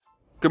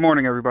Good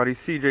morning, everybody.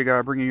 CJ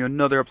Guy bringing you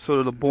another episode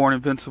of the Born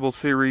Invincible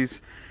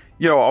series.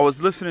 I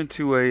was listening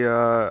to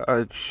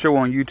a show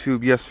on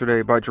YouTube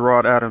yesterday by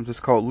Gerard Adams. It's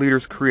called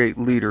Leaders Create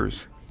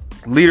Leaders.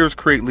 Leaders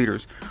Create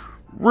Leaders.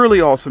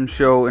 Really awesome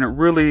show, and it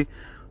really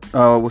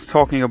was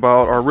talking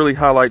about, or really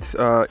highlights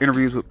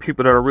interviews with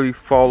people that are really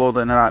followed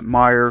and I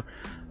admire.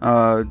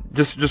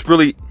 Just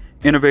really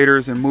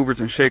innovators and movers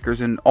and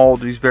shakers in all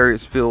these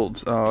various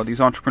fields, these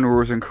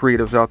entrepreneurs and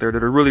creatives out there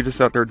that are really just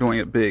out there doing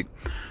it big.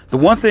 The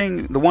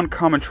one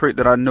common trait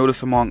that I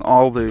noticed among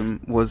all of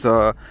them was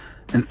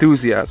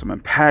enthusiasm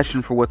and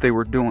passion for what they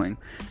were doing.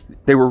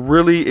 They were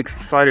really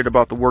excited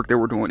about the work they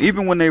were doing.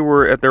 Even when they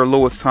were at their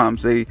lowest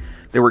times, they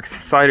were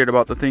excited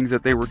about the things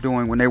that they were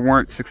doing when they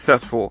weren't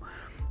successful.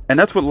 And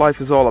that's what life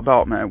is all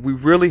about, man. We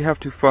really have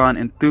to find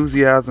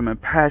enthusiasm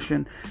and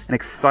passion and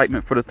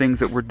excitement for the things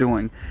that we're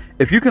doing.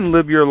 If you can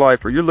live your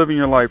life, or you're living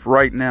your life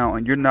right now,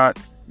 and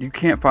you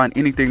can't find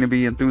anything to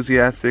be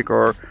enthusiastic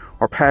or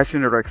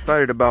passionate or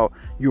excited about,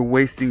 you're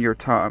wasting your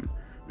time.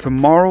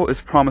 Tomorrow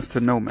is promised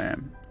to no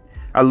man.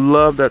 I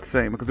love that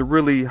saying because it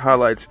really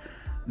highlights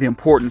the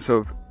importance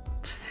of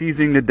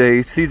seizing the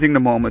day, seizing the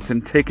moments,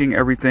 and taking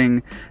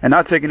everything and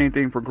not taking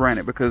anything for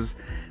granted, because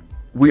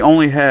we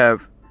only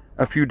have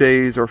a few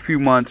days or a few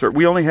months, or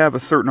we only have a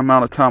certain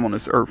amount of time on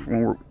this earth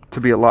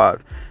to be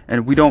alive,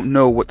 and we don't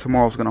know what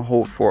tomorrow's going to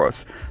hold for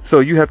us. So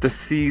you have to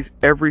seize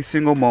every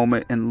single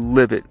moment and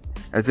live it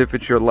as if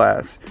it's your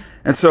last.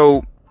 And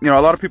so, a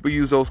lot of people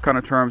use those kind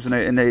of terms,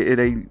 and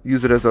they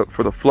use it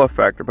for the fluff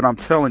factor. But I'm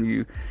telling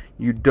you,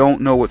 you don't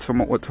know what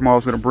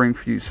tomorrow's going to bring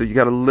for you. So you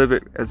got to live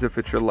it as if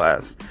it's your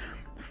last.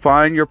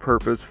 Find your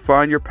purpose,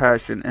 find your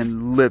passion,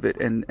 and live it,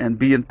 and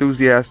be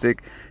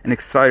enthusiastic and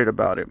excited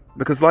about it,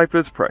 because life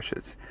is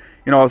precious.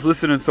 I was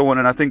listening to someone,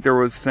 and I think they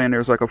were saying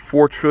there's like a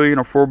 4 trillion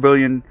or 4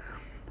 billion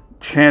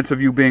chance of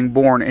you being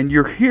born, and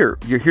you're here.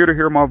 You're here to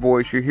hear my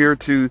voice. You're here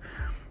to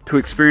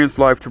experience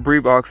life, to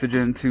breathe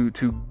oxygen, to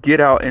get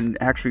out and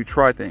actually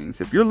try things.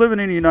 If you're living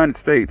in the United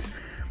States,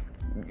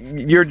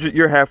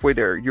 you're halfway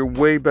there. You're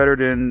way better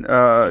than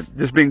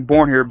just being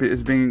born here.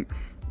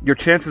 Your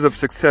chances of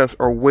success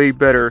are way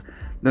better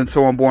than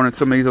someone born in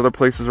some of these other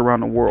places around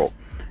the world.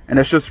 And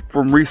that's just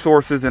from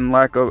resources and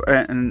lack of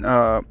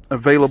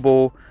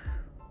available.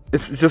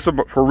 It's just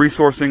for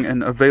resourcing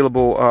and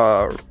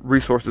available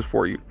resources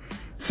for you.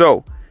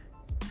 So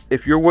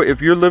if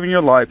you're living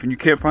your life and you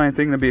can't find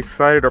anything to be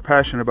excited or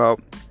passionate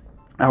about,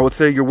 I would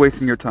say you're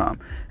wasting your time.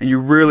 And you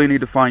really need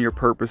to find your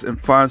purpose and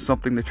find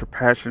something that you're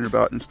passionate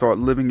about and start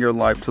living your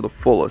life to the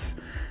fullest.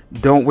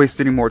 Don't waste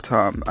any more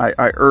time.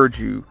 I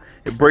urge you.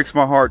 It breaks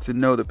my heart to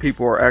know that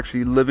people are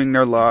actually living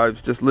their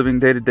lives, just living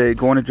day to day,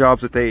 going to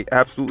jobs that they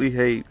absolutely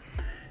hate,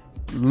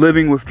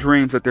 living with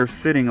dreams that they're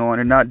sitting on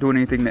and not doing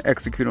anything to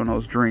execute on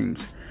those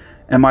dreams.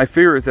 And my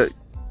fear is that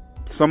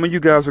some of you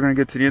guys are going to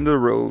get to the end of the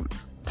road,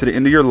 to the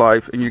end of your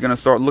life, and you're going to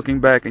start looking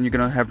back and you're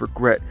going to have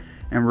regret.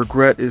 And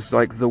regret is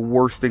like the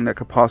worst thing that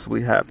could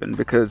possibly happen,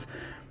 because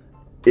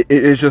it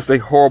is just a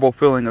horrible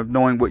feeling of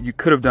knowing what you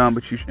could have done,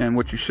 and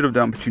what you should have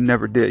done, but you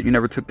never did. You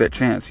never took that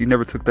chance. You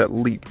never took that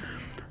leap.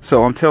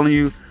 So I'm telling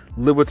you,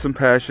 live with some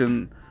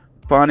passion,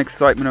 find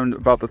excitement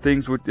about the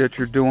things that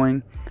you're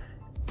doing,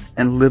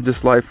 and live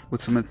this life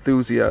with some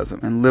enthusiasm,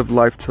 and live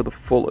life to the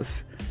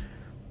fullest.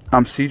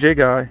 I'm CJ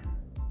Guy,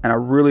 and I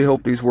really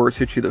hope these words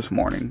hit you this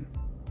morning.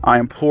 I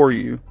implore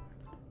you,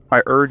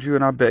 I urge you,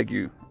 and I beg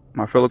you,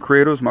 my fellow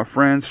creators, my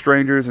friends,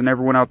 strangers, and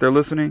everyone out there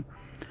listening,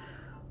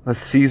 let's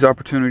seize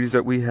opportunities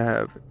that we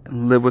have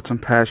and live with some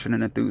passion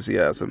and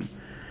enthusiasm.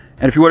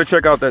 And if you want to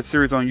check out that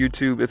series on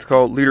YouTube, it's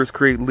called Leaders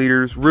Create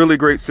Leaders. Really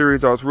great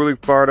series. I was really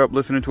fired up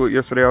listening to it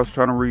yesterday. I was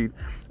trying to read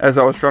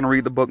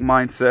the book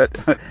Mindset.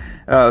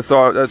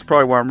 So that's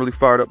probably why I'm really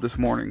fired up this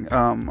morning.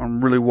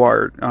 I'm really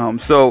wired.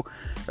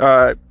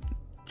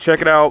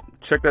 Check it out.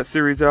 Check that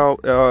series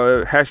out.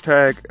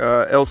 Hashtag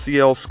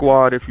LCL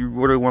Squad if you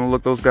really want to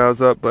look those guys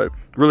up. But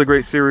really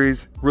great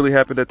series. Really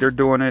happy that they're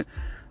doing it.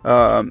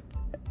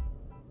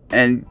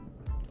 And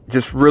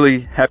just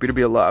really happy to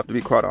be alive, to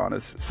be quite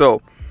honest.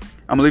 So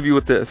I'm going to leave you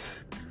with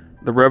this.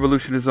 The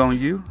revolution is on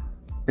you.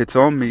 It's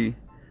on me.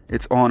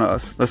 It's on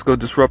us. Let's go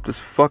disrupt this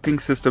fucking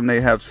system they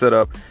have set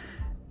up.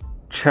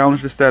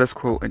 Challenge the status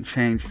quo and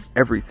change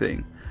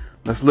everything.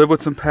 Let's live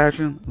with some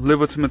passion, live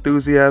with some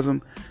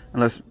enthusiasm,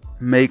 and let's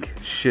make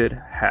shit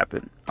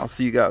happen. I'll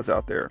see you guys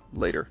out there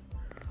later.